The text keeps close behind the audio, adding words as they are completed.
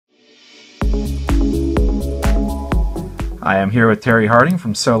I am here with Terry Harding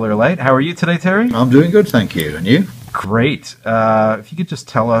from Solar Light. How are you today, Terry? I'm doing good, thank you. And you? Great. If you could just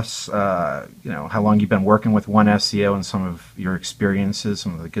tell us, how long you've been working with One SEO and some of your experiences,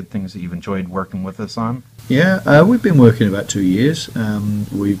 some of the good things that you've enjoyed working with us on. Yeah, we've been working about 2 years.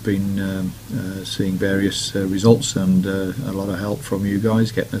 We've been seeing various results and a lot of help from you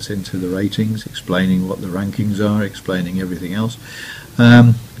guys, getting us into the ratings, explaining what the rankings are, explaining everything else.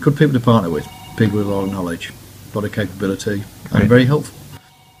 Good people to partner with, people with a lot of knowledge, a lot of capability, and very helpful.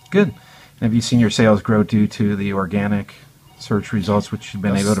 Good. Have you seen your sales grow due to the organic search results which you've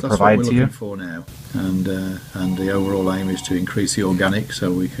been able to provide to you? That's what we're looking for now, and the overall aim is to increase the organic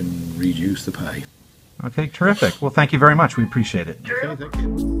so we can reduce the pay. Okay, terrific. Well, thank you very much. We appreciate it. Okay, thank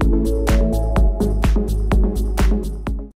you.